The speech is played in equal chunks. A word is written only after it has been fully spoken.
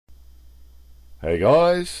Hey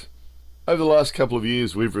guys, over the last couple of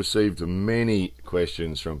years we've received many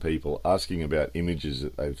questions from people asking about images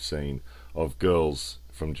that they've seen of girls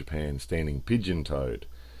from Japan standing pigeon-toed.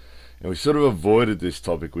 And we sort of avoided this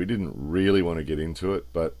topic. We didn't really want to get into it,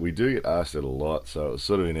 but we do get asked it a lot, so it was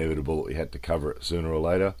sort of inevitable that we had to cover it sooner or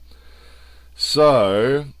later.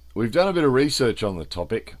 So we've done a bit of research on the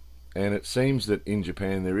topic, and it seems that in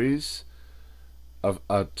Japan there is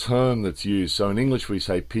a term that's used. So in English we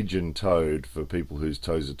say pigeon-toed for people whose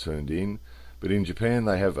toes are turned in, but in Japan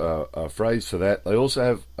they have a phrase for that. They also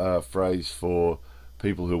have a phrase for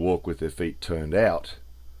people who walk with their feet turned out,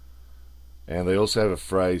 and they also have a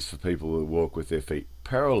phrase for people who walk with their feet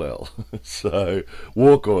parallel. So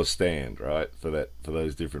walk or stand, right, for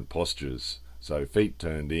those different postures. So feet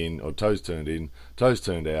turned in, or toes turned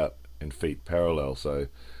out, and feet parallel. So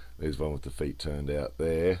there's one with the feet turned out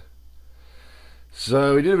there.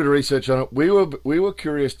 So we did a bit of research on it. We were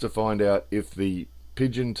curious to find out if the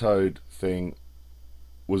pigeon-toed thing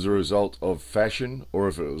was a result of fashion or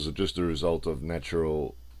if it was just a result of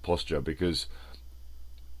natural posture, because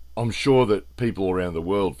I'm sure that people around the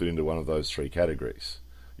world fit into one of those three categories.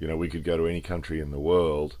 You know, we could go to any country in the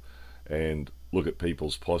world and look at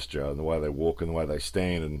people's posture and the way they walk and the way they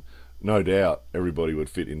stand, and no doubt everybody would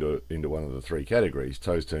fit into one of the three categories: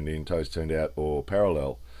 toes turned in, toes turned out, or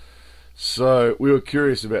parallel. So we were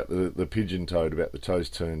curious about the pigeon-toed, about the toes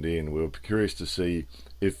turned in. We were curious to see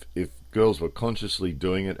if girls were consciously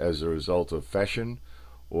doing it as a result of fashion,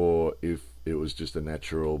 or if it was just a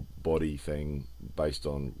natural body thing based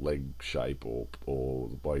on leg shape or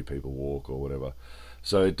the way people walk or whatever.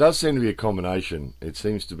 So it does seem to be a combination. It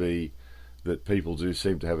seems to be that people do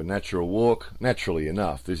seem to have a natural walk, naturally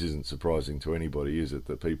enough. This isn't surprising to anybody, is it,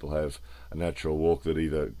 that people have a natural walk that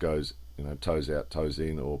either goes, you know, toes out, toes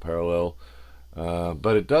in, or parallel.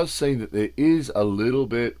 But it does seem that there is a little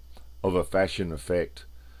bit of a fashion effect,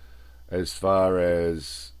 as far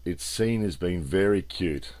as it's seen as being very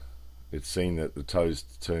cute. It's seen that the toes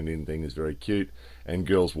turned in thing is very cute, and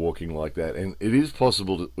girls walking like that. And it is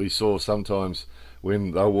possible that we saw sometimes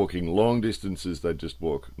when they're walking long distances, they just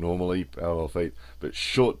walk normally, parallel feet, but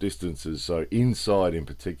short distances, so inside in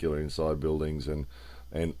particular, inside buildings and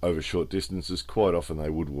over short distances, quite often they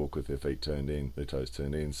would walk with their feet turned in, their toes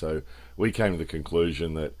turned in. So we came to the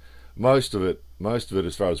conclusion that most of it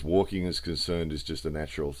as far as walking is concerned is just a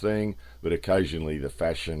natural thing, but occasionally the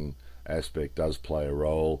fashion aspect does play a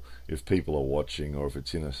role if people are watching, or if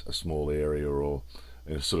it's in a small area, or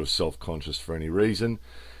sort of self-conscious for any reason.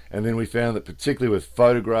 And then we found that particularly with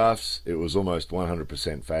photographs, it was almost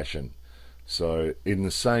 100% fashion. So in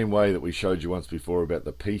the same way that we showed you once before about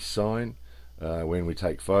the peace sign, when we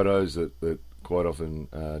take photos, that quite often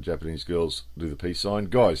Japanese girls do the peace sign,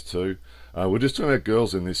 guys too. We're just talking about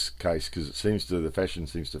girls in this case, because the fashion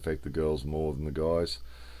seems to affect the girls more than the guys.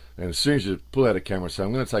 And as soon as you pull out a camera and say,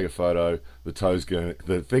 I'm going to take a photo,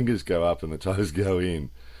 the fingers go up and the toes go in.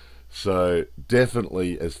 So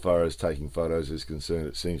definitely, as far as taking photos is concerned,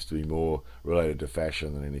 it seems to be more related to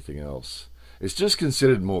fashion than anything else. It's just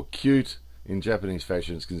considered more cute. In Japanese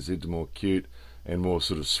fashion, it's considered more cute and more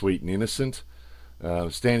sort of sweet and innocent.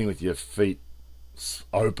 Standing with your feet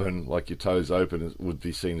open, like your toes open, would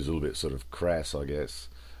be seen as a little bit sort of crass, I guess.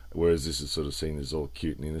 Whereas this is sort of seen as all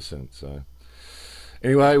cute and innocent. So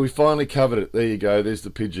anyway, we finally covered it. There you go. There's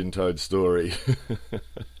the pigeon-toed story.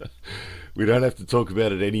 We don't have to talk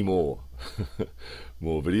about it anymore.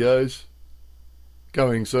 More videos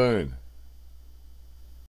coming soon.